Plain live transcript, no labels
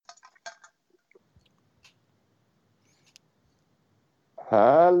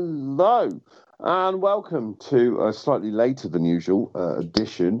Hello, and welcome to a slightly later than usual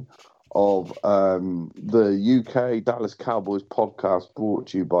edition of the UK Dallas Cowboys podcast brought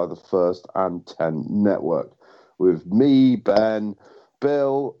to you by the First and 10 Network with me, Ben,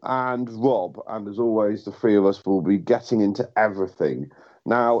 Bill, and Rob. And as always, the three of us will be getting into everything.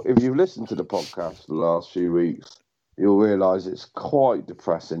 Now, if you've listened to the podcast for the last few weeks, you'll realise it's quite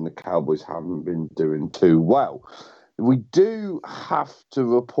depressing. The Cowboys haven't been doing too well. We do have to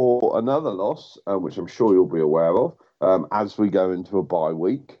report another loss, which I'm sure you'll be aware of, as we go into a bye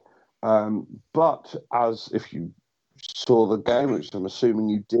week. But as if you saw the game, which I'm assuming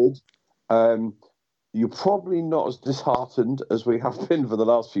you did, you're probably not as disheartened as we have been for the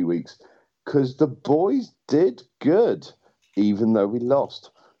last few weeks, because the boys did good, even though we lost.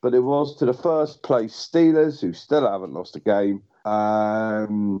 But it was to the first place Steelers, who still haven't lost a game.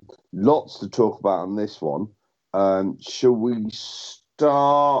 Lots to talk about on this one. Shall we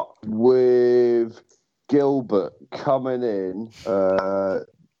start with Gilbert coming in to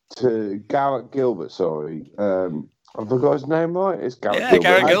Garrett Gilbert? Sorry, have I got his name right? It's Garrett Gilbert.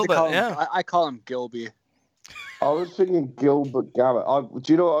 Garrett Gilbert. I call him Gilby. I was thinking Gilbert Garrett.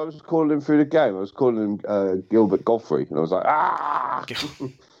 Do you know what I was calling him through the game? I was calling him Gilbert Godfrey, and I was like, ah.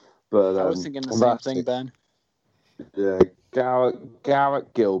 But I was thinking the same thing, Ben. Yeah,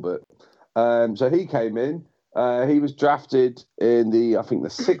 Garrett Gilbert. So he came in. He was drafted in the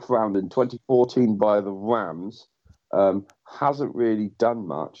 6th round in 2014 by the Rams. Hasn't really done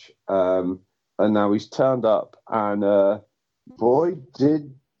much. And now he's turned up and boy,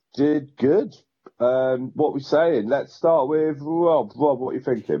 did good. What are we saying? Let's start with Rob. Rob, what are you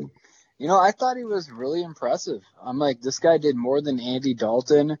thinking? I thought he was really impressive. I'm like, this guy did more than Andy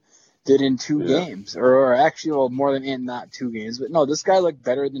Dalton did in 2 games. Or actually, more than not 2 games. But no, this guy looked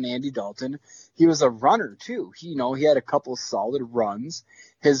better than Andy Dalton. He was a runner, too. He had a couple solid runs.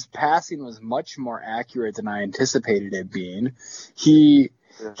 His passing was much more accurate than I anticipated it being. He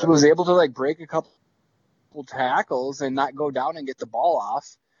was able to, break a couple tackles and not go down and get the ball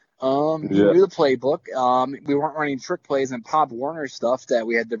off. He knew the playbook. We weren't running trick plays and Pop Warner stuff that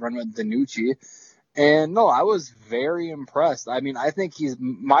we had to run with Danucci. And, no, I was very impressed. I mean, I think he's –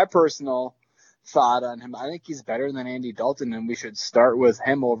 my personal – thought on him. I think he's better than Andy Dalton, and we should start with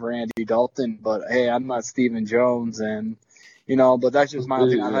him over Andy Dalton. But hey, I'm not Stephen Jones, and but that's just my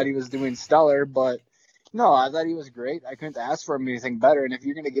opinion. I thought he was doing stellar, but no, I thought he was great. I couldn't ask for him anything better. And if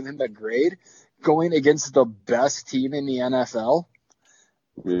you're going to give him a grade going against the best team in the NFL,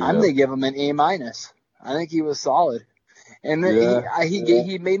 I'm going to give him an A-. I think he was solid. And then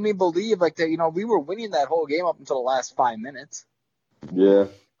he made me believe that we were winning that whole game up until the last 5 minutes. Yeah.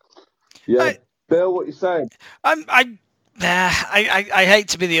 Bill, what you saying? I hate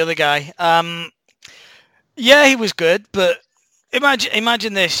to be the other guy. He was good, but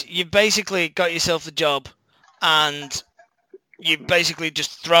imagine this: you've basically got yourself a job, and you've basically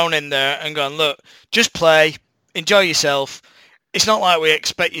just thrown in there and gone, look, just play, enjoy yourself. It's not like we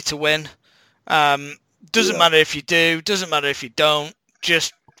expect you to win. Doesn't matter if you do, doesn't matter if you don't.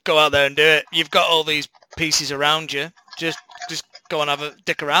 Just go out there and do it. You've got all these pieces around you. Just go and have a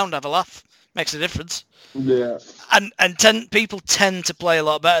dick around, have a laugh. Makes a difference. Yeah. And people tend to play a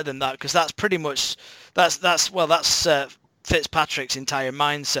lot better than that, because that's pretty much that's Fitzpatrick's entire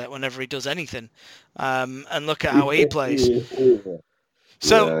mindset whenever he does anything. And look at how he plays. I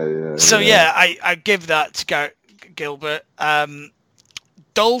give that to Garrett Gilbert.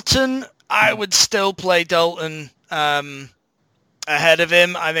 Dalton, I would still play Dalton ahead of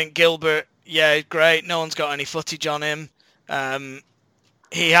him. I think Gilbert, great. No one's got any footage on him.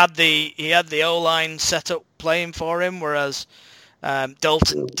 He had the O-line set up playing for him, whereas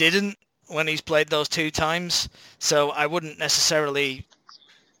Dalton didn't when he's played those 2 times. So I wouldn't necessarily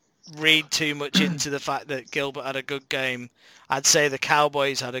read too much into the fact that Gilbert had a good game. I'd say the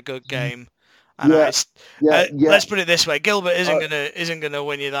Cowboys had a good game. And let's put it this way: Gilbert isn't gonna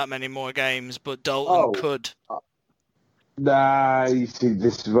win you that many more games, but Dalton could. Nah, you see,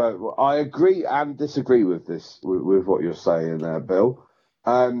 this is where I agree and disagree with this, with what you're saying there, Bill.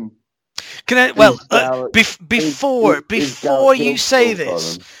 Can I? Well, before you say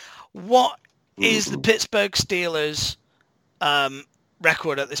this, what is the Pittsburgh Steelers'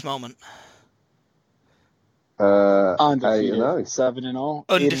 record at this moment? Undefeated, 7-0.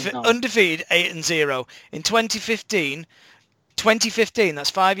 Undefeated, 8-0. In 2015, that's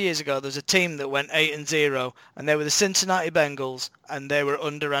 5 years ago, there was a team that went 8-0, and they were the Cincinnati Bengals, and they were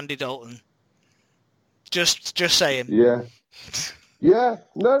under Andy Dalton. Just saying. Yeah. Yeah.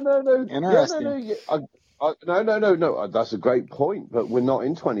 No. Interesting. No. That's a great point, but we're not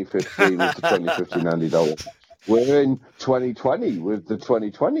in 2015 with the 2015 Andy Dalton. We're in 2020 with the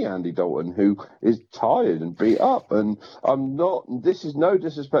 2020 Andy Dalton, who is tired and beat up. And this is no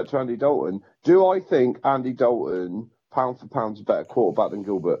disrespect to Andy Dalton. Do I think Andy Dalton, pound for pound, is a better quarterback than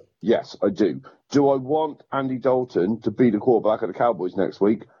Gilbert? Yes, I do. Do I want Andy Dalton to be the quarterback of the Cowboys next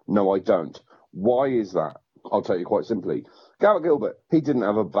week? No, I don't. Why is that? I'll tell you quite simply. Garrett Gilbert, he didn't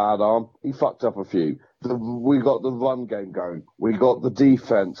have a bad arm. He fucked up a few. We got the run game going. We got the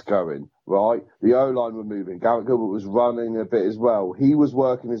defense going, right? The O-line were moving. Garrett Gilbert was running a bit as well. He was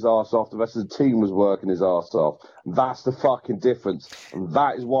working his arse off. The rest of the team was working his arse off. That's the fucking difference. And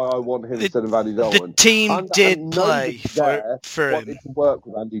that is why I want him instead of Andy Dalton. The team did play for him. Wanted to work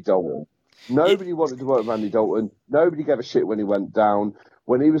with Andy Dalton. Nobody wanted to work with Andy Dalton. Nobody gave a shit when he went down.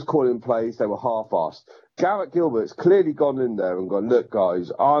 When he was calling plays, they were half-assed. Garrett Gilbert's clearly gone in there and gone, look,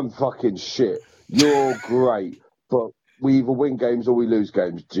 guys, I'm fucking shit. You're great, but we either win games or we lose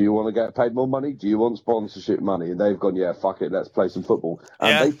games. Do you want to get paid more money? Do you want sponsorship money? And they've gone, yeah, fuck it, let's play some football.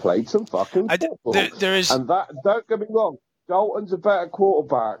 And they played some fucking football. And that, don't get me wrong, Dalton's a better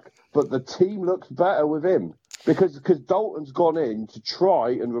quarterback, but the team looks better with him. Because Dalton's gone in to try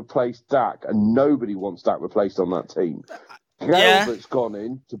and replace Dak, and nobody wants Dak replaced on that team. Gilbert's gone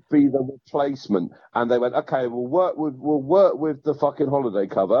in to be the replacement, and they went, okay, we'll work with the fucking holiday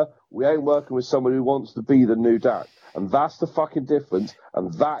cover. We ain't working with someone who wants to be the new Dak, and that's the fucking difference.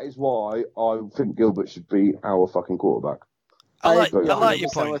 And that is why I think Gilbert should be our fucking quarterback. I like your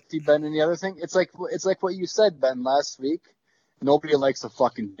point with you, Ben. And the other thing, it's like what you said, Ben, last week. Nobody likes a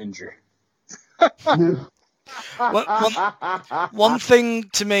fucking ginger. One thing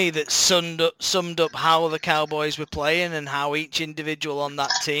to me that summed up how the Cowboys were playing and how each individual on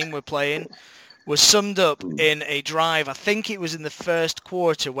that team were playing was summed up in a drive. I think it was in the first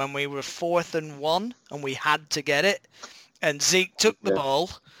quarter when we were 4th and 1 and we had to get it. And Zeke took the ball,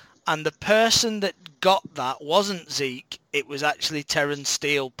 and the person that got that wasn't Zeke. It was actually Terrence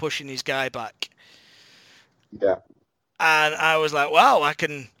Steele pushing his guy back. Yeah. And I was like, wow,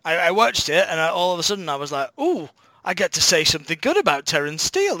 I watched it, and all of a sudden I was like, ooh, I get to say something good about Terrence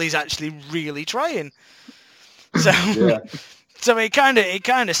Steele. He's actually really trying. So, so it kind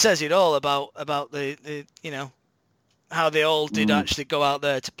of says it all about the how they all did actually go out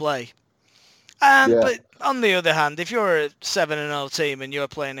there to play. But on the other hand, if you're a 7-0 team and you're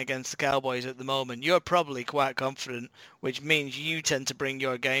playing against the Cowboys at the moment, you're probably quite confident, which means you tend to bring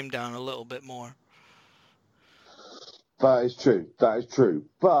your game down a little bit more. That is true.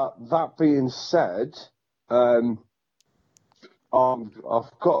 But that being said, I've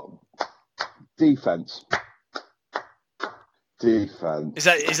got defense. Is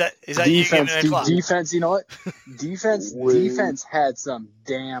that you giving it a clap? Defense, you know what? Defense had some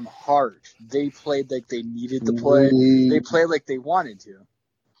damn heart. They played like they needed to play. They played like they wanted to.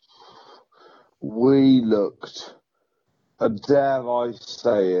 We looked, dare I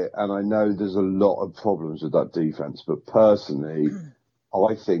say it, and I know there's a lot of problems with that defense, but personally,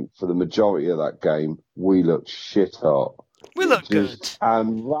 I think for the majority of that game, we looked shit hot. We looked good.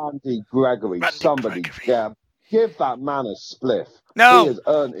 And Randy Gregory, give that man a spliff. No. He has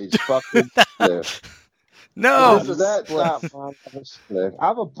earned his fucking spliff. No. Let that man have a spliff.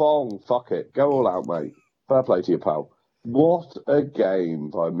 Have a bong, fuck it. Go all out, mate. Fair play to you, pal. What a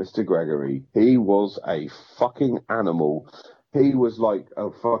game by Mr. Gregory. He was a fucking animal. He was like a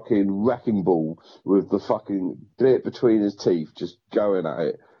fucking wrecking ball with the fucking bit between his teeth, just going at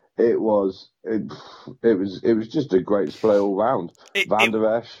it. It was just a great display all round. Van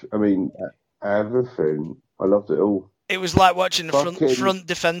Der Esch, I mean, everything. I loved it all. It was like watching the front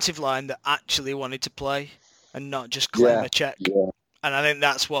defensive line that actually wanted to play and not just claim a check. Yeah. And I think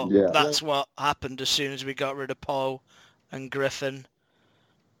that's what happened as soon as we got rid of Poe and Griffin.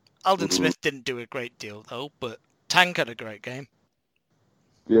 Aldon Smith didn't do a great deal though, but Tank had a great game.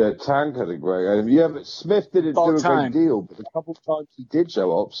 Yeah, Tank had a great game. Yeah, but Smith didn't do a great deal, but the couple of times he did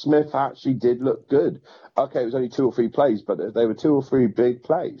show up, Smith actually did look good. Okay, it was only 2 or 3 plays, but they were 2 or 3 big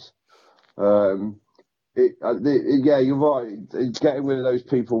plays. Yeah, you're right. Getting rid of those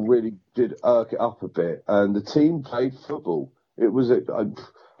people really did irk it up a bit, and the team played football. It was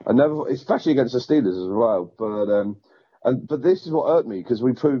I never, especially against the Steelers as well. But this is what irked me, because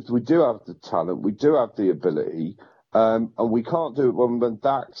we proved we do have the talent, we do have the ability, and we can't do it when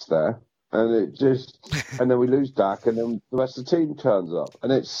Dak's there, and then we lose Dak, and then the rest of the team turns up,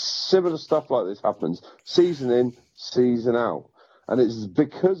 and it's similar stuff like this happens season in, season out. And it's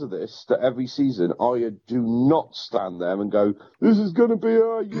because of this that every season I do not stand there and go, this is going to be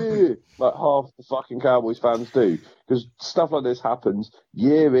our year, like half the fucking Cowboys fans do. Because stuff like this happens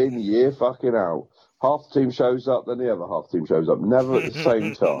year in, year fucking out. half the team shows up, then the other half the team shows up. Never at the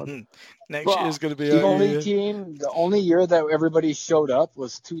same time. Next year's going to be the only year that everybody showed up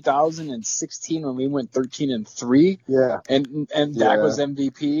was 2016 when we went 13-3. Yeah. And Dak was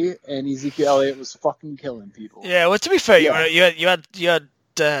MVP, and Ezekiel Elliott was fucking killing people. Yeah, well, to be fair, you had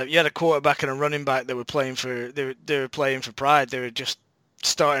a quarterback and a running back that were playing for they were playing for pride. They were just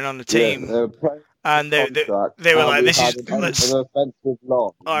starting on the team, and they were like, "This is an offensive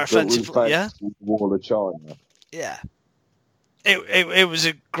line." Our offensive, Wall of China. Yeah. It was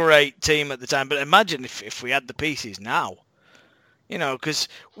a great team at the time, but imagine if we had the pieces now, because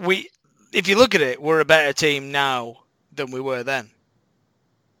if you look at it, we're a better team now than we were then.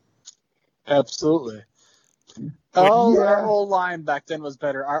 Absolutely. Our old line back then was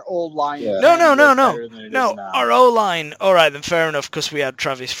better. Our old line. Yeah. No. Our O line. All right, then fair enough, because we had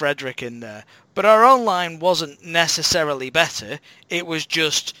Travis Frederick in there. But our own line wasn't necessarily better. It was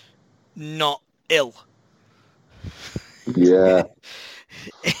just not ill. Yeah.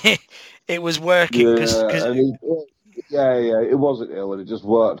 It was working it wasn't ill, and it just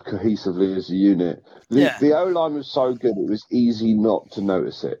worked cohesively as a unit. The O line was so good; it was easy not to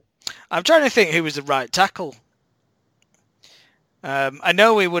notice it. I'm trying to think who was the right tackle. I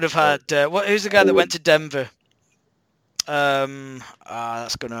know we would have had who's the guy that went to Denver?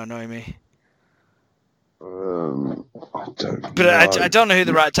 That's going to annoy me. I don't know. But I don't know who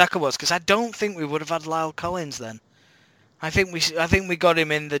the right tackle was, because I don't think we would have had Lyle Collins then. I think we got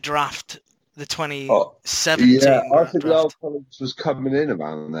him in the draft, the 2017 Yeah, I think draft. Lyle Collins was coming in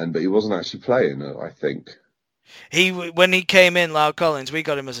around then, but he wasn't actually playing it, I think. When he came in, Lyle Collins, we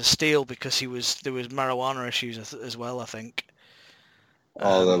got him as a steal because there was marijuana issues as well, I think.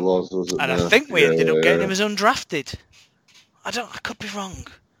 There wasn't and there? I think we ended up getting him as undrafted. I could be wrong.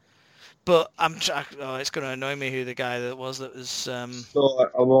 But it's going to annoy me who the guy that was. So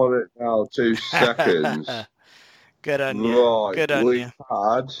I'm on it now. 2 seconds. Good on you. Right, Good on you.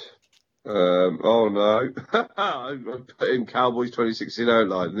 Had. Oh no! I put in Cowboys 2016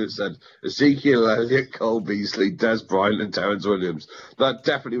 outline, and it said Ezekiel Elliott, Cole Beasley, Des Bryant, and Terrence Williams. That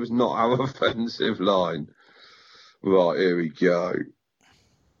definitely was not our offensive line. Right, here we go.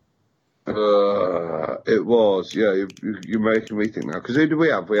 It was, yeah. You're making me think now. Because who did we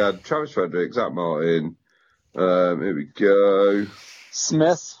have? We had Travis Frederick, Zach Martin. Here we go.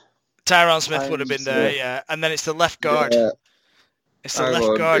 Smith. Tyron Smith would have been there, yeah. And then it's the left guard. Yeah. It's the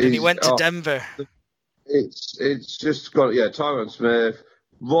left guard, and he went to Denver. It's just got Tyron Smith,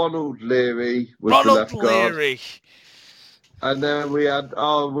 Ronald Leary was the left guard. And then we had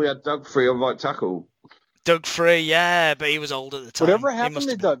Doug Free on right tackle. Doug Free, yeah, but he was old at the time. Whatever happened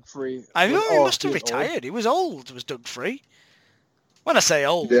to Doug Free? I know he must have retired. Old. He was old. Was Doug Free? When I say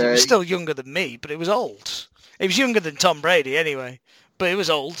old, he was still younger than me, but he was old. He was younger than Tom Brady anyway, but he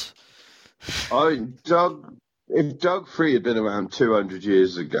was old. If Doug Free had been around 200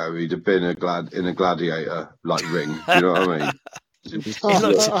 years ago, he'd have been in a gladiator ring. Do you know what I mean? He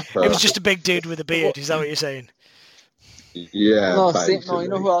was just a big dude with a beard. Is that what you're saying? Yeah. You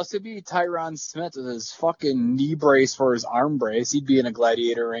know who else would be? Tyron Smith with his fucking knee brace for his arm brace. He'd be in a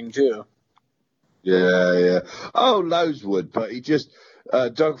gladiator ring too. Yeah. Oh, loads would, but he just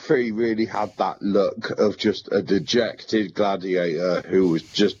Doug Free really had that look of just a dejected gladiator who was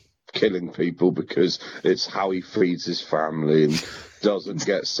just killing people because it's how he feeds his family and doesn't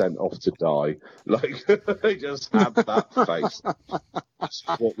get sent off to die. Like, they just have that face. That's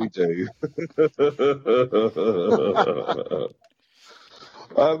what we do.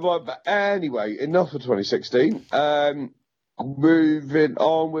 Right, but anyway, enough of 2016. Moving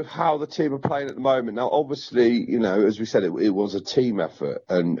on with how the team are playing at the moment. Now, obviously, as we said, it was a team effort,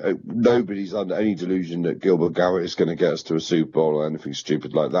 and nobody's under any delusion that Gilbert Garrett is going to get us to a Super Bowl or anything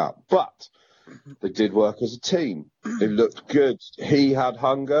stupid like that. But they did work as a team. It looked good. He had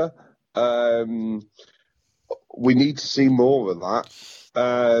hunger. We need to see more of that.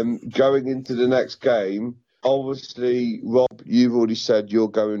 Going into the next game, obviously, Rob, you've already said you're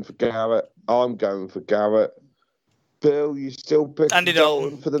going for Garrett. I'm going for Garrett. Bill, you still picking Andy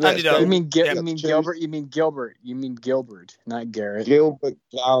Dalton for the next game? You mean Gilbert? You mean Gilbert, not Garrett. Garrett,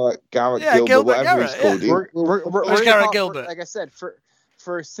 Gilbert, whatever he's called. We're Garrett Gilbert. Like I said, for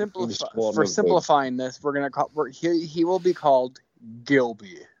simplifying this, we're gonna call he will be called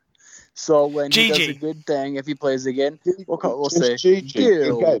Gilby. So when he does a good thing, if he plays again, we'll say Gilby.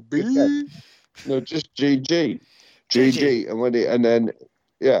 Okay. No, just GG, and then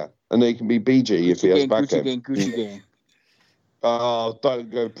he can be BG if he has back end. Gucci gang. Oh, don't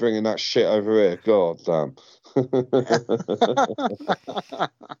go bringing that shit over here. God damn.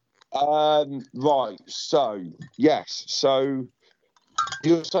 Right. So, yes. So,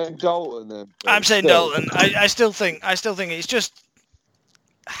 You're saying Dalton then? I'm saying Dalton. I still think it's just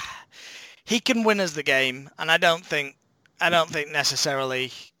he can win us the game, and I don't think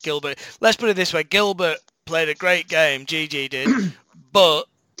necessarily Gilbert. Let's put it this way: Gilbert played a great game. GG did, but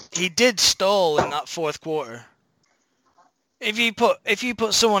he did stall in that fourth quarter. If you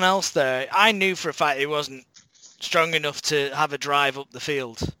put someone else there, I knew for a fact he wasn't strong enough to have a drive up the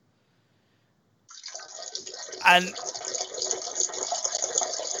field. And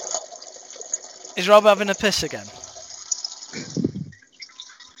is Rob having a piss again?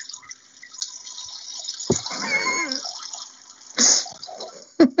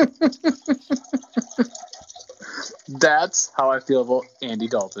 That's how I feel about Andy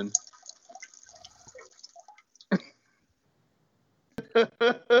Dalton.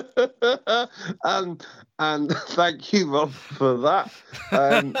 and thank you, Rob, for that.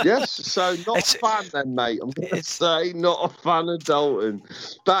 Yes, so not a fan then, mate. I'm going to say not a fan of Dalton.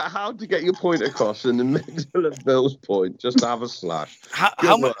 But how to get your point across in the middle of Bill's point, just to have a slash.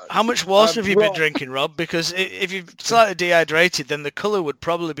 How much water have you been drinking, Rob? Because if you're slightly dehydrated, then the colour would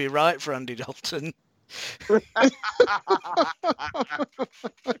probably be right for Andy Dalton.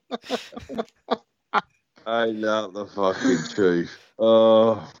 I know the fucking truth.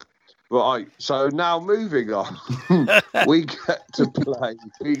 Right, so now moving on, we get to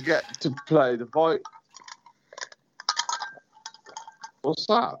play the fight. What's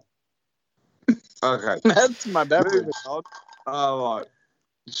that? Okay, that's my beverage. All right,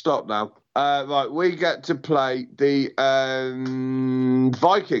 stop now. Right, we get to play the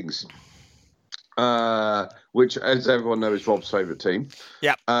Vikings. Which, as everyone knows, is Rob's favourite team.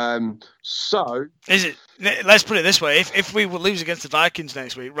 Yeah. So is it? Let's put it this way: if we will lose against the Vikings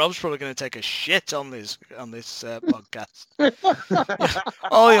next week, Rob's probably going to take a shit on this podcast.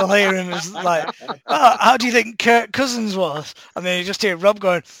 All you'll hear him is like, "Oh, how do you think Kirk Cousins was?" And then you just hear Rob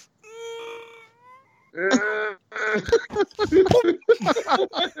going.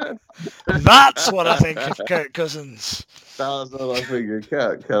 That's what I think of Kirk Cousins. That's what I think of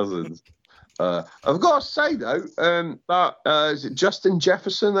Kirk Cousins. I've got to say though, is it Justin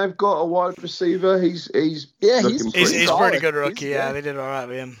Jefferson? They've got a wide receiver. He's pretty good rookie. Yeah, they did all right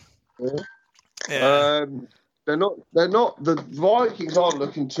with him. Yeah. They're not. The Vikings aren't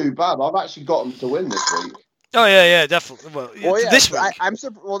looking too bad. I've actually got them to win this week. Oh yeah, definitely. Well, this week.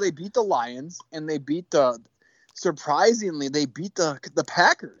 They beat the Lions and they beat surprisingly they beat the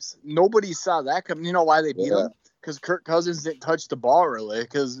Packers. Nobody saw that coming. You know why they beat them? Because Kirk Cousins didn't touch the ball really.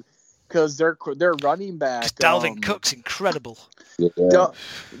 Because their running back. Dalvin Cook's incredible. Yeah.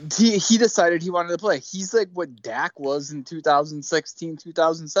 He decided he wanted to play. He's like what Dak was in 2016,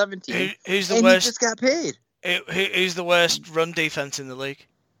 2017. Who's the worst? He just got paid. Who's the worst run defense in the league?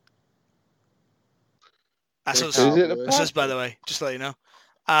 That's us, by the way. Just to let you know.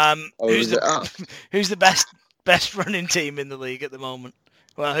 Who's the best running team in the league at the moment?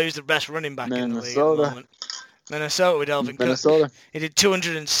 Well, who's the best running back in the league at the moment? Minnesota with Dalvin Cook. He did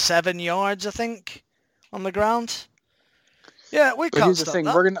 207 yards, I think, on the ground. Yeah, we can't stop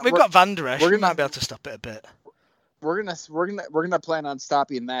that. We've got Van Der Esch. We might be able to stop it a bit. We're gonna plan on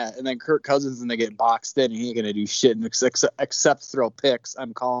stopping that, and then Kirk Cousins and they get boxed in, and he ain't gonna do shit except throw picks.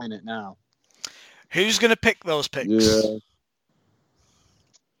 I'm calling it now. Who's gonna pick those picks? Yeah.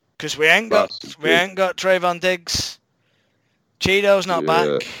 Because we ain't got Trayvon Diggs. Cheeto's not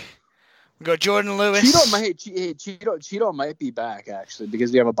back. We got Jordan Lewis. Cheeto might be back actually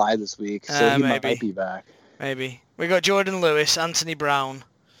because we have a bye this week, so he might be back. Maybe we got Jordan Lewis, Anthony Brown,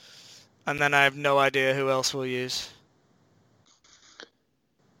 and then I have no idea who else we'll use.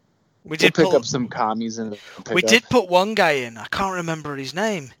 We did pick up some commies and did put one guy in. I can't remember his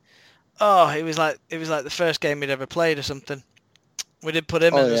name. Oh, it was like the first game he'd ever played or something. We did put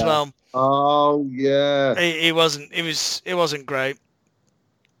him in as well. Oh yeah. It wasn't great.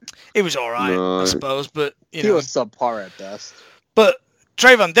 It was all right, I suppose, but he was subpar at best. But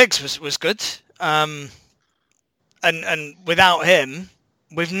Trayvon Diggs was good. And without him,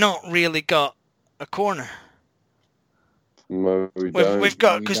 we've not really got a corner. No, we don't. We've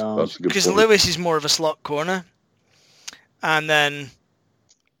got because Lewis is more of a slot corner, and then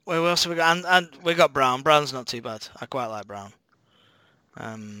who else have we got? And we got Brown. Brown's not too bad. I quite like Brown.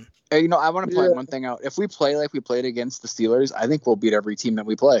 I want to point one thing out. If we play like we played against the Steelers, I think we'll beat every team that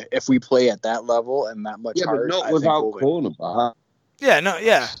we play. If we play at that level and that much harder, but not without cornerback.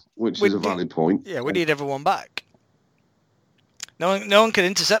 Which is a valid point. Yeah, we need everyone back. No one can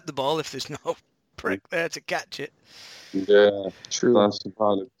intercept the ball if there's no prick there to catch it. Yeah, True. that's a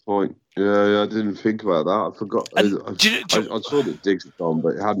valid point. Yeah, I didn't think about that. I forgot. I saw that Diggs had gone,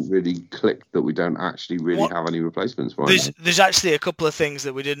 but it hadn't really clicked that we don't actually really have any replacements right now. There's actually a couple of things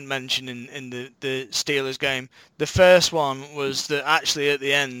that we didn't mention in the Steelers game. The first one was that actually at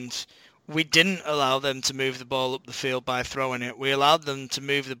the end, we didn't allow them to move the ball up the field by throwing it. We allowed them to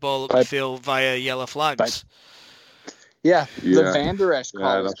move the ball up the field via yellow flags. The Yeah. Van Der Esch call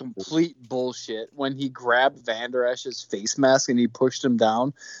Yeah, was that's complete bullshit. When he grabbed Van Der Esch's face mask and he pushed him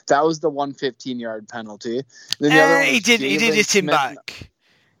down, that was the 115-yard penalty. Then the other one He was did Jalen hit him Smith. back.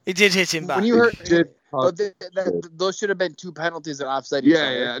 He did hit him back. When you heard, but those should have been two penalties and offside each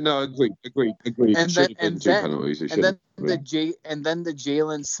other. Yeah, no, agreed. And then the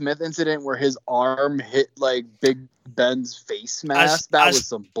Jalen Smith incident where his arm hit like Big Ben's face mask. That was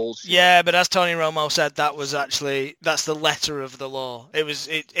some bullshit. Yeah, but as Tony Romo said, that's the letter of the law.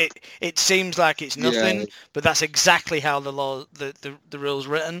 It seems like it's nothing, but that's exactly how the law the rule's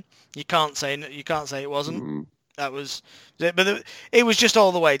written. You can't say it wasn't. Mm-hmm. That was, but it was just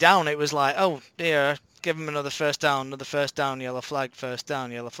all the way down. It was like, oh dear, give him another first down, yellow flag, first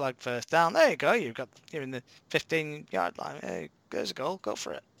down, yellow flag, first down. There you go. You're in the 15-yard line. Hey, there's a goal. Go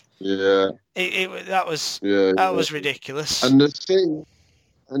for it. Yeah. That was ridiculous. And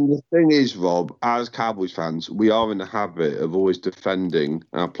the thing is, Rob, as Cowboys fans, we are in the habit of always defending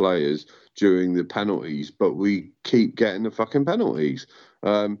our players during the penalties, but we keep getting the fucking penalties.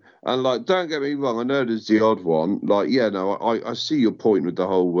 And like, don't get me wrong, I know there's the odd one. Like, yeah, no, I see your point with the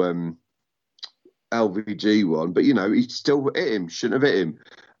whole LVG one, but he still hit him, shouldn't have hit him.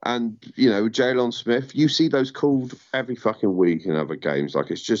 And Jalen Smith, you see those called every fucking week in other games. Like,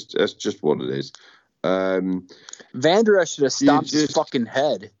 that's just what it is. Van Der Esch should have stomped his fucking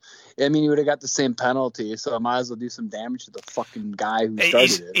head. I mean, he would have got the same penalty, so I might as well do some damage to the fucking guy who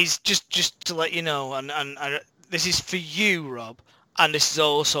started it. He's just to let you know, and this is for you, Rob, and this is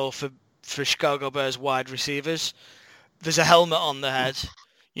also for Chicago Bears wide receivers. There's a helmet on the head.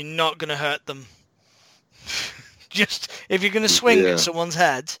 You're not going to hurt them. Just if you're going to swing at someone's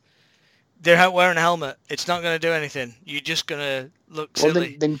head, they're wearing a helmet. It's not going to do anything. You're just going to look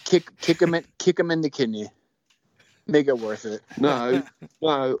silly. Then kick him in the kidney. Make it worth it. No.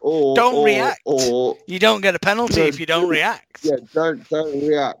 Or don't react. Or you don't get a penalty if you don't react. Yeah, don't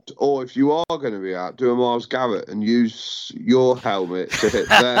react. Or if you are going to react, do a Myles Garrett and use your helmet to hit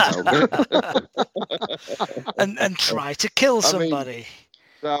their helmet, and try to kill somebody.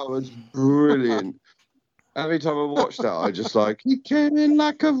 That was brilliant. Every time I watched that, I just he came in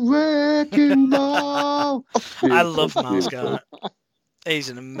like a wrecking ball. I love Myles Garrett. He's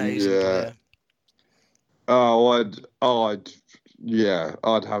an amazing player. I'd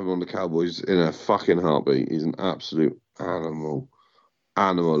have him on the Cowboys in a fucking heartbeat. He's an absolute animal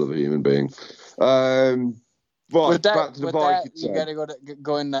of a human being. Right, back to the Vikings. You got to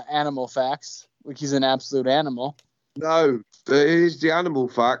go into animal facts, which is an absolute animal. No, here's the animal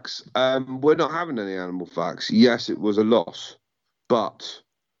facts. We're not having any animal facts. Yes, it was a loss, but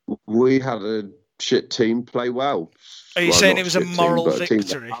we had a shit team play well. Are you saying it was a moral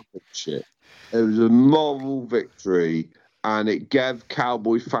victory? It was a moral victory, and it gave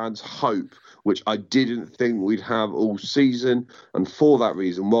Cowboy fans hope, which I didn't think we'd have all season. And for that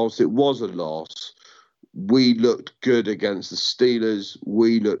reason, whilst it was a loss, we looked good against the Steelers.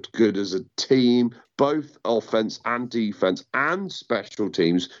 We looked good as a team, both offense and defense and special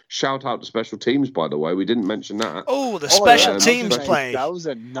teams. Shout out to special teams, by the way. We didn't mention that. Oh, the special teams play. That was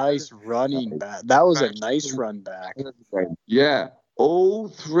a nice running back. That was a nice run back. Yeah. All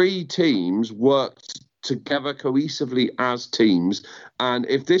three teams worked together cohesively as teams. And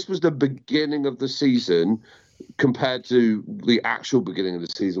if this was the beginning of the season compared to the actual beginning of the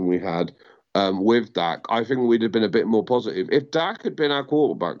season we had with Dak, I think we'd have been a bit more positive. If Dak had been our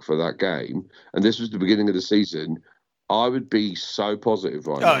quarterback for that game and this was the beginning of the season, I would be so positive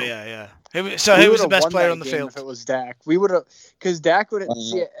right now. Oh, yeah. So who was the best player on the field? If it was Dak. We would have, because Dak would have,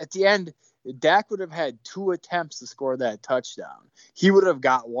 at the end, Dak would have had 2 attempts to score that touchdown. He would have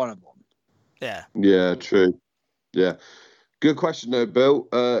got one of them. Yeah. Yeah, true. Yeah. Good question, though, Bill.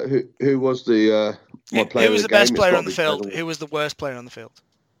 Who was the my player? Who was the best player on the field? Who was the worst player on the field?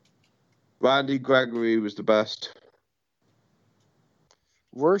 Randy Gregory was the best.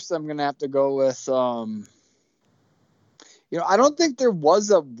 Worst, I'm going to have to go with, I don't think there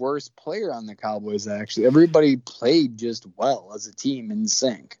was a worst player on the Cowboys, actually. Everybody played just well as a team in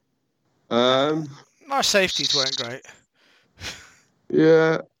sync. Our safeties weren't great.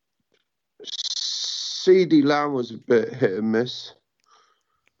 Yeah. CeeDee Lamb was a bit hit and miss.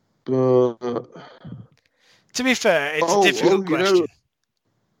 But to be fair, it's a difficult question.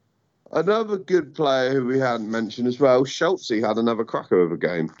 Another good player who we hadn't mentioned as well, Schultz, had another cracker of a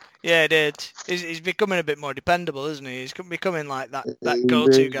game. Yeah, he did. He's becoming a bit more dependable, isn't he? He's becoming like that He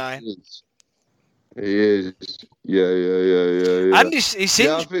go-to really guy. is. He is. Yeah. And he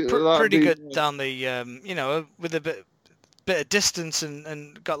seems pretty be... good down the, with a bit of distance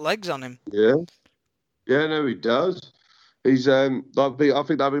and got legs on him. Yeah. Yeah, no, he does. He's I think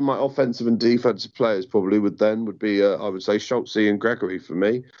that'd be my offensive and defensive players probably would be I would say Schultz and Gregory for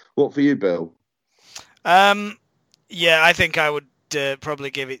me. What for you, Bill? Yeah, I think I would probably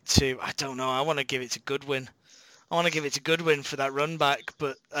give it to, I don't know, I want to give it to Goodwin. I want to give it to Goodwin for that run back,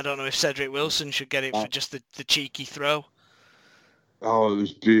 but I don't know if Cedric Wilson should get it for just the cheeky throw. Oh, it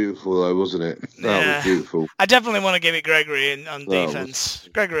was beautiful though, wasn't it? That was beautiful. I definitely want to give it Gregory on defense.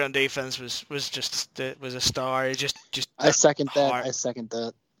 Gregory on defense was a star. He just I second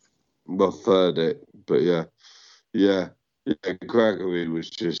that. Well, third it, but yeah. Gregory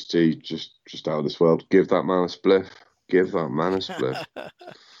was just out of this world. Give that man a spliff.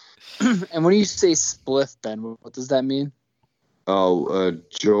 And when you say spliff, Ben, what does that mean? Oh,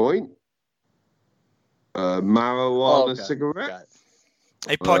 joint, marijuana cigarette.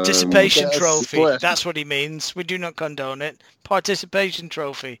 A participation trophy. That's what he means. We do not condone it. Participation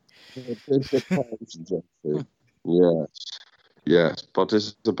trophy. Yes.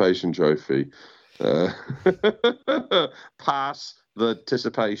 Participation trophy. Pass the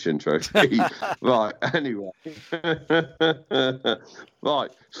participation trophy. Right. Anyway. Right.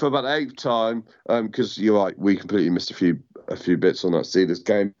 For about the 8th time, because you're right, we completely missed a few bits on that Steelers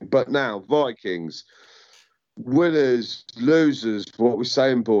game. But now, Vikings. Winners, losers, what we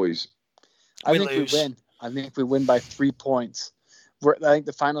saying, boys? I think we win. I think we win by 3 points. I think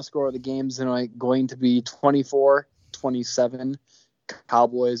the final score of the game is going to be 24-27,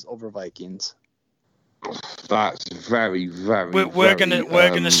 Cowboys over Vikings. That's very, very. We're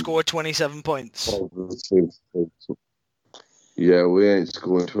gonna score 27 points. Yeah, we ain't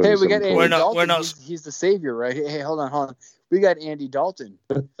scoring 27 Hey, we got Andy points. Dalton. We're not. He's the savior, right? Hey, hold on. We got Andy Dalton.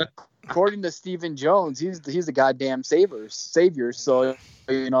 According to Stephen Jones, he's the goddamn savior. So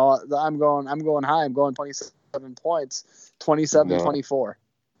I'm going high. I'm going 27 points, 27-24.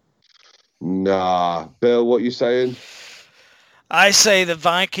 Nah, Bill, what you saying? I say the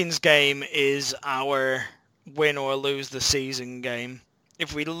Vikings game is our win or lose the season game.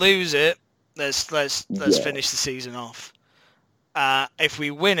 If we lose it, let's finish the season off. If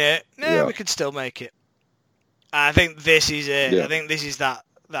we win it, we could still make it. I think this is it. Yeah. I think this is that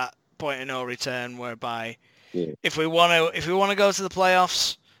point of no return whereby if we want to go to the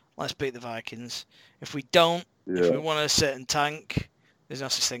playoffs, let's beat the Vikings. If we don't, if we want to sit and tank, there's no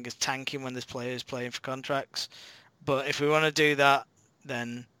such thing as tanking when there's players playing for contracts. But if we want to do that,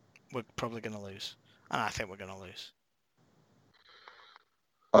 then we're probably going to lose. And I think we're going to lose.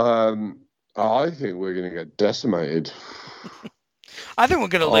 I think we're going to get decimated. I think we're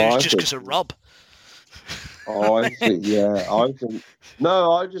going to lose just because of Rob. I think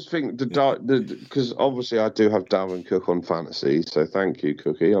I just think because obviously I do have Dalvin Cook on fantasy, so thank you,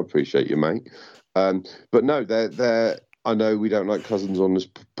 Cookie. I appreciate you, mate. But no, they're. I know we don't like Cousins on this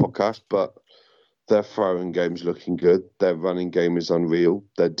podcast, but their throwing game's looking good. Their running game is unreal.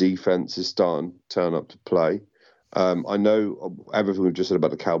 Their defense is starting to turn up to play. I know everything we've just said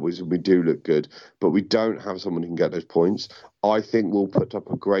about the Cowboys, and we do look good, but we don't have someone who can get those points. I think we'll put up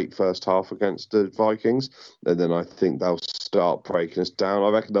a great first half against the Vikings, and then I think they'll start breaking us down. I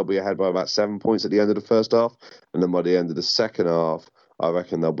reckon they'll be ahead by about 7 points at the end of the first half, and then by the end of the second half, I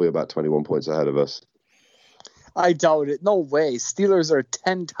reckon they'll be about 21 points ahead of us. I doubt it. No way. Steelers are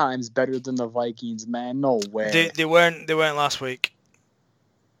 10 times better than the Vikings, man. No way. They weren't last week.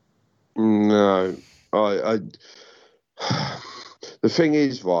 No. The thing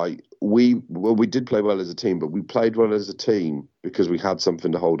is, right, we did play well as a team, but we played well as a team because we had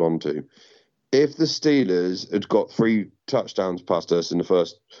something to hold on to. If the Steelers had got 3 touchdowns past us in the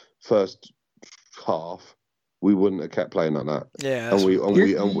first half, we wouldn't have kept playing like that. Yeah.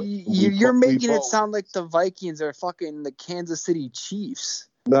 You're making it sound like the Vikings are fucking the Kansas City Chiefs.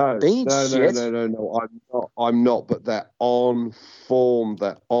 No, they ain't shit. No. I'm not. But they're on form.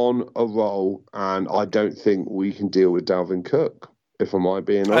 They're on a roll, and I don't think we can deal with Dalvin Cook. If am I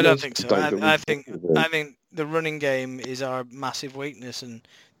being honest, I don't think so. I think the running game is our massive weakness, and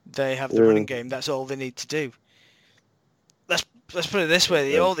they have the running game. That's all they need to do. Let's put it this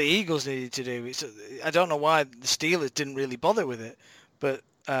way: all the Eagles needed to do. I don't know why the Steelers didn't really bother with it, but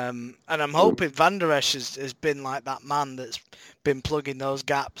and I'm hoping Van Der Esch has been like that man that's been plugging those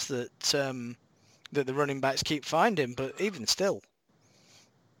gaps that the running backs keep finding. But even still,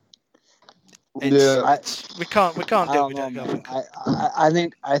 We can't do it without Dalvin Cook.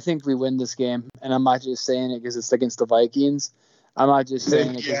 I think we win this game, and I'm not just saying it because it's against the Vikings. I'm not just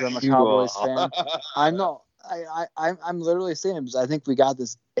saying it because I'm a Cowboys fan. I'm literally saying it because I think we got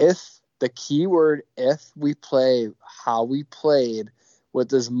this. If we play how we played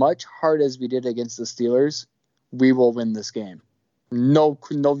with as much heart as we did against the Steelers, we will win this game. No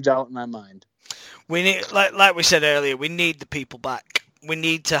doubt in my mind. We need, like we said earlier, we need the people back. We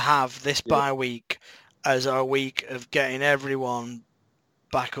need to have this bye week as our week of getting everyone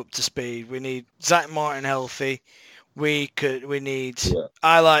back up to speed. We need Zach Martin healthy. We need. Yeah.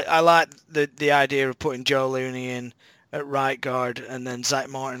 I like the idea of putting Joe Looney in at right guard and then Zach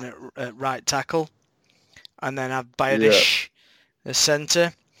Martin at right tackle, and then have Bayadish as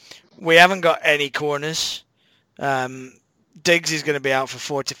centre. We haven't got any corners. Diggs is going to be out for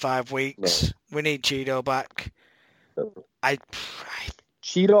 45 weeks. No. We need Cheeto back.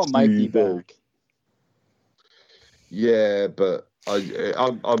 Cheeto might be back. Yeah, but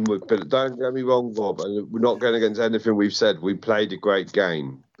I'm with Bill. Don't get me wrong, Bob. We're not going against anything we've said. We played a great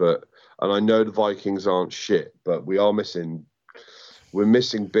game, and I know the Vikings aren't shit, but we're missing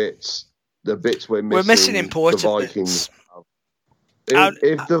bits. The bits we're missing important the Vikings. Bits.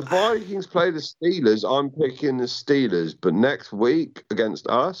 If the Vikings play the Steelers, I'm picking the Steelers. But next week against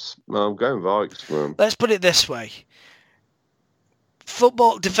us, I'm going Vikes, man. Let's put it this way: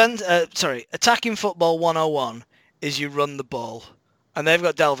 attacking football 101 is you run the ball, and they've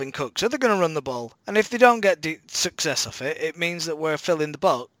got Dalvin Cook, so they're going to run the ball. And if they don't get success off it, it means that we're filling the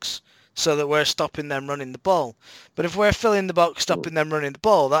box, so that we're stopping them running the ball. But if we're filling the box, stopping them running the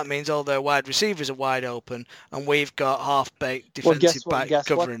ball, that means all their wide receivers are wide open, and we've got half-baked defensive back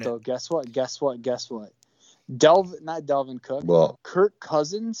covering it. Guess what? Not Dalvin Cook. What? Kirk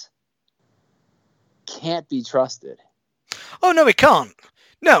Cousins can't be trusted. Oh, no, he can't.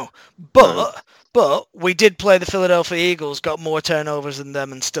 No, but we did play the Philadelphia Eagles, got more turnovers than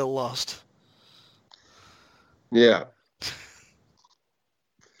them, and still lost. Yeah.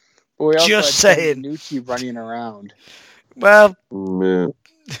 We also just saying. Nucci running around. Well, yeah.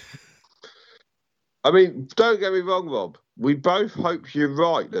 I mean, don't get me wrong, Rob. We both hope you're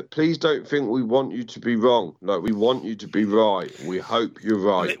right. That please don't think we want you to be wrong. Like, we want you to be right. We hope you're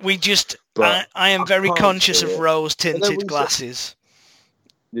right. We just, I am very conscious of rose-tinted glasses.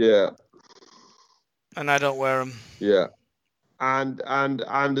 Yeah. And I don't wear them. Yeah. And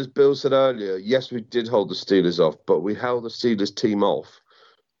as Bill said earlier, yes, we did hold the Steelers off, but we held the Steelers team off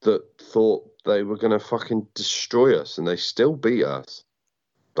that thought they were going to fucking destroy us, and they still beat us.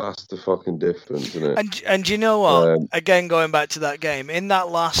 That's the fucking difference, isn't it? And you know what? Again, going back to that game, in that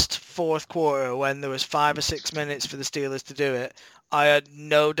last fourth quarter, when there was 5 or 6 minutes for the Steelers to do it, I had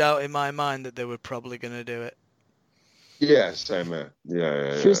no doubt in my mind that they were probably going to do it. Yeah, same here.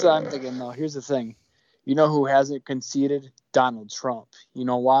 Yeah. Here's what I'm thinking, though. Here's the thing. You know who hasn't conceded? Donald Trump. You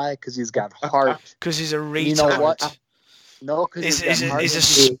know why? Because he's got heart. Because he's a retard. You know what? No, because he's a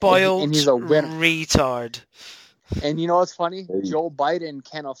spoiled and he's a retard. And you know what's funny? Joe Biden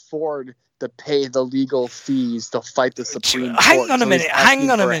can't afford to pay the legal fees to fight the Supreme Court. Hang on a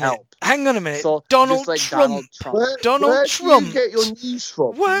minute. So, Donald Trump. Where do you get your news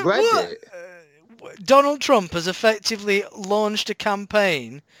from? Reddit? Donald Trump has effectively launched a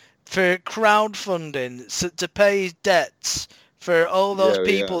campaign for crowdfunding to pay his debts for all those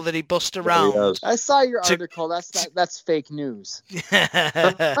people that he bust around. I saw your article. That's fake news.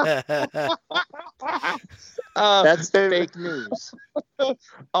 That's fake news.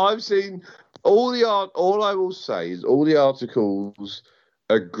 I've seen all I will say is all the articles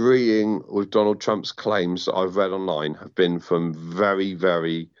agreeing with Donald Trump's claims that I've read online have been from very,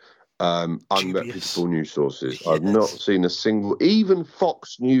 very unreputable news sources. Yes. I've not seen a single. Even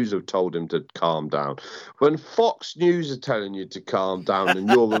Fox News have told him to calm down. When Fox News are telling you to calm down and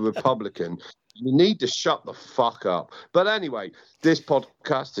you're a Republican, you need to shut the fuck up. But anyway, this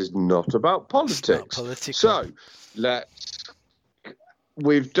podcast is not about politics. So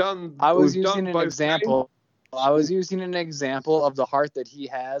we've done. I was using an example. I was using an example of the heart that he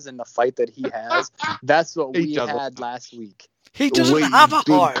has and the fight that he has. That's what we had last week. He doesn't have a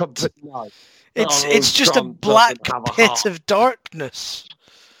heart. It's just a black pit of darkness.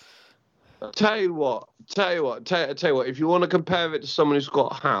 Tell you what. If you want to compare it to someone who's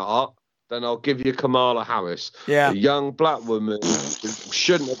got a heart, then I'll give you Kamala Harris. Yeah. A young black woman who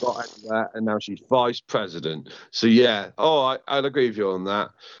shouldn't have got anywhere, and now she's vice president. So, yeah. Oh, I'd agree with you on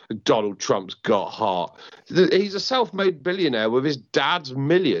that. Donald Trump's got heart. He's a self-made billionaire with his dad's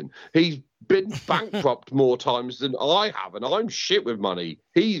million. He's been bankrupt more times than I have, and I'm shit with money.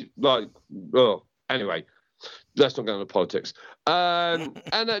 He's like, anyway. let's not get into politics. And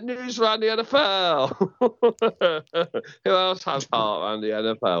news around the NFL. Who else has heart around the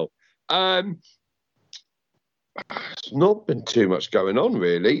NFL? There's not been too much going on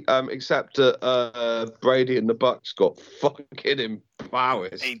really, except that Brady and the Bucks got fucking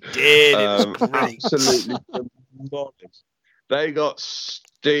embarrassed. They did. It was great. Absolutely demolished. They got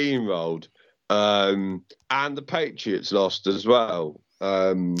steamrolled, and the Patriots lost as well.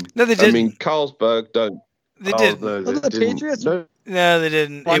 No, they didn't. I mean, Carlsberg don't. They didn't. No, the Patriots? No, they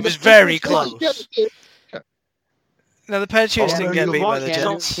didn't. It was very close. No, the Patriots didn't get beat by the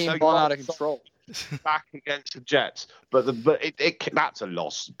Jets. Team blown out of control. Back against the Jets, but that's a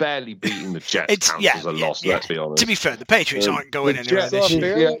loss. Barely beating the Jets counts as a loss. Let's be honest. To be fair, the Patriots aren't going anywhere this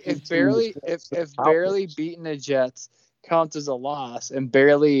year. If barely beating the Jets counts as a loss, and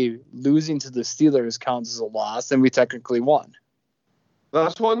barely losing to the Steelers counts as a loss, then we technically won.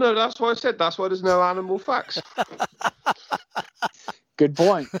 That's why I said that's why there's no animal facts. Good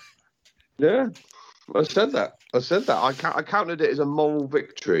point. Yeah, I said that. I counted it as a moral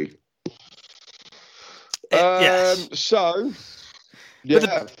victory. Yes. So,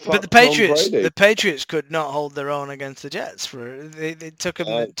 but the Patriots could not hold their own against the Jets. They took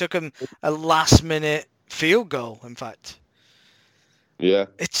them a last minute field goal. In fact, yeah,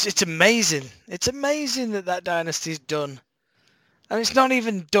 it's amazing. It's amazing that dynasty's done, and it's not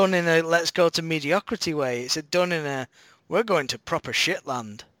even done in a let's go to mediocrity way. It's done in a we're going to proper shit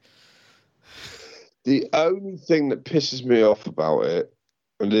land. The only thing that pisses me off about it,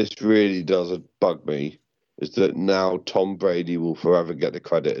 and this really does bug me, is that now Tom Brady will forever get the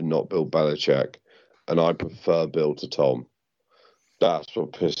credit and not Bill Belichick, and I prefer Bill to Tom. That's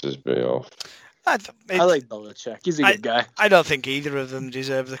what pisses me off. I like Belichick. He's a good guy. I don't think either of them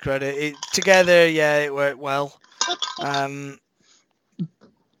deserve the credit. Together, it worked well.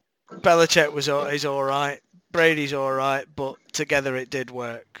 Belichick is all right. Brady's all right, but together it did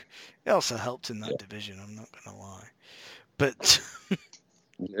work. It also helped in that division. I'm not going to lie, but.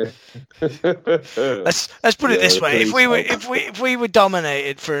 Let's put it this way: if we were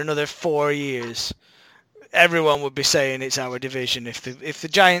dominated for another 4 years, everyone would be saying it's our division. If the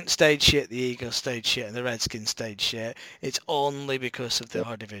Giants stayed shit, the Eagles stayed shit, and the Redskins stayed shit, it's only because of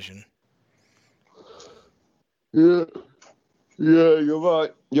our division. Yeah, you're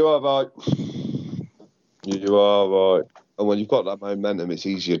right. You are right. And when you've got that momentum, it's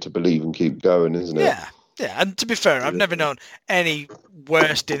easier to believe and keep going, isn't it? Yeah, and to be fair, I've never known any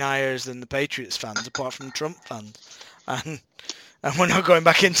worse deniers than the Patriots fans, apart from Trump fans, and we're not going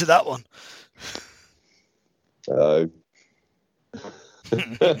back into that one.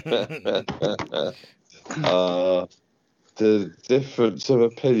 The difference of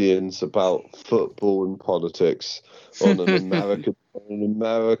opinions about football and politics on an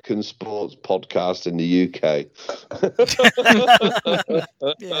American sports podcast in the UK.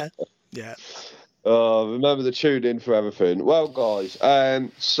 Yeah. Remember to tune in for everything. Well, guys,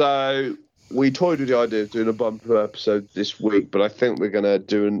 so we toyed with the idea of doing a bumper episode this week, but I think we're going to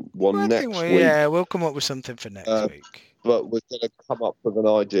do one next week. Yeah, we'll come up with something for next week. But we're going to come up with an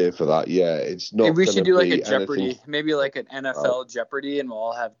idea for that. Yeah, it's not. We should do like a Jeopardy, anything... maybe like an NFL Jeopardy, and we'll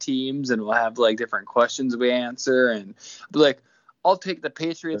all have teams, and we'll have like different questions we answer, and be like, I'll take the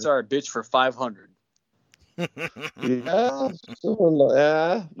Patriots are a bitch for 500. Yeah, we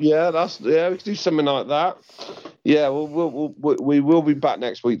could do something like that. Yeah, we will be back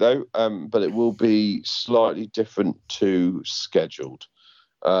next week though, but it will be slightly different to scheduled.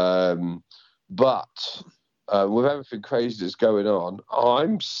 But with everything crazy that's going on,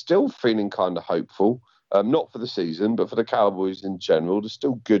 I'm still feeling kind of hopeful. Not for the season, but for the Cowboys in general. There's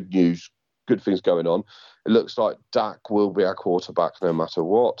still good news, good things going on. It looks like Dak will be our quarterback no matter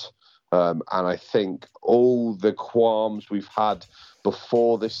what. And I think all the qualms we've had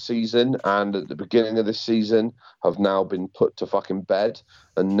before this season and at the beginning of this season have now been put to fucking bed.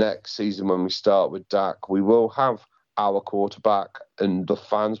 And next season, when we start with Dak, we will have our quarterback and the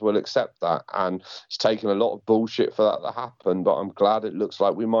fans will accept that. And it's taken a lot of bullshit for that to happen, but I'm glad it looks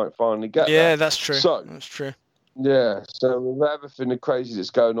like we might finally get there. Yeah, that's true. That's true. Yeah, so with everything the crazy that's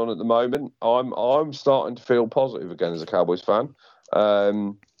going on at the moment, I'm starting to feel positive again as a Cowboys fan.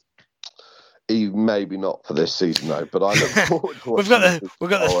 Maybe not for this season though, but I look forward to we've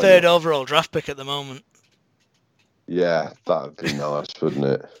got the third overall draft pick at the moment. Yeah, that would be nice, wouldn't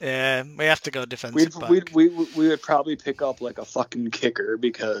it? Yeah, we have to go defensive back. We would probably pick up like a fucking kicker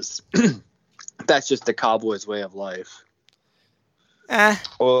because that's just the Cowboys' way of life.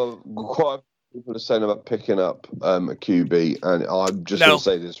 Well, people are saying about picking up a QB, and I'm just No. going to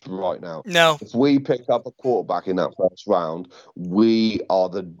say this right now. No. If we pick up a quarterback in that first round, we are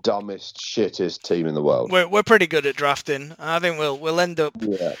the dumbest, shittest team in the world. We're pretty good at drafting. I think we'll end up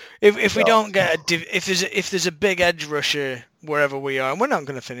if we don't get if there's a big edge rusher wherever we are, and we're not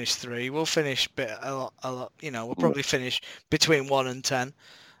going to finish 3. We'll finish a lot. We'll probably finish between 1 and 10.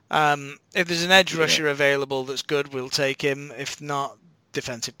 If there's an edge rusher available that's good, we'll take him. If not,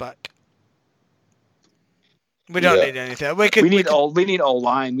 defensive back. We don't need anything. We need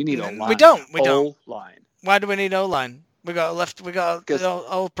O-line. We need O-line. We don't. O-line. Why do we need O-line? We got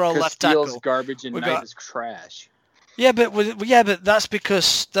all-pro left tackle. Steele's garbage and Knight is trash. Yeah, but that's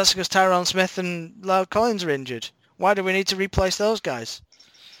because Tyrone Smith and Lyle Collins are injured. Why do we need to replace those guys?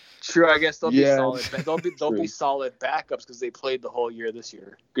 True, I guess they'll be solid. They'll be solid backups because they played the whole year this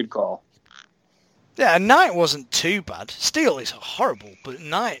year. Good call. Yeah, and Knight wasn't too bad. Steele is horrible, but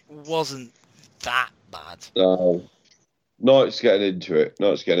Knight wasn't that bad. Knight's getting into it.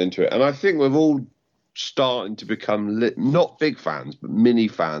 And I think we're all starting to become not big fans, but mini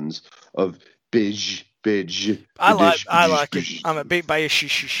fans of Bidge. I like it. I'm a big badass.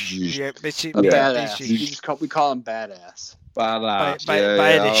 Yeah, badass. We call him badass. Badass.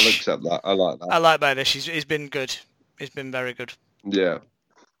 I'll accept that. I like that. I like badass. He's been good. He's been very good. Yeah.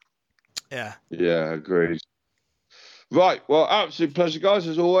 Yeah. Yeah, agreed. Right. Well, absolute pleasure, guys,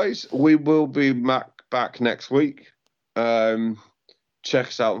 as always. We will be back next week. Check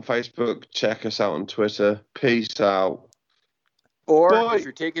us out on Facebook. Check us out on Twitter. Peace out. Or if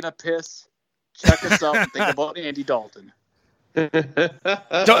you're taking a piss, check us out and think about Andy Dalton. Rob,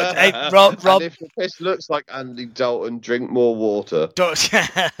 and if your piss looks like Andy Dalton, drink more water. Don't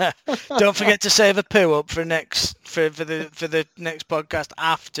forget to save a poo up for the next podcast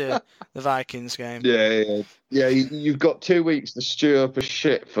after the Vikings game. Yeah. You've got 2 weeks to stew up a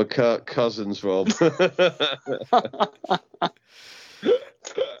shit for Kirk Cousins, Rob.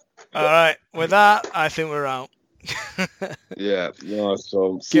 All right. With that, I think we're out. Yeah. Nice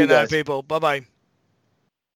one. Good night, people. Bye bye.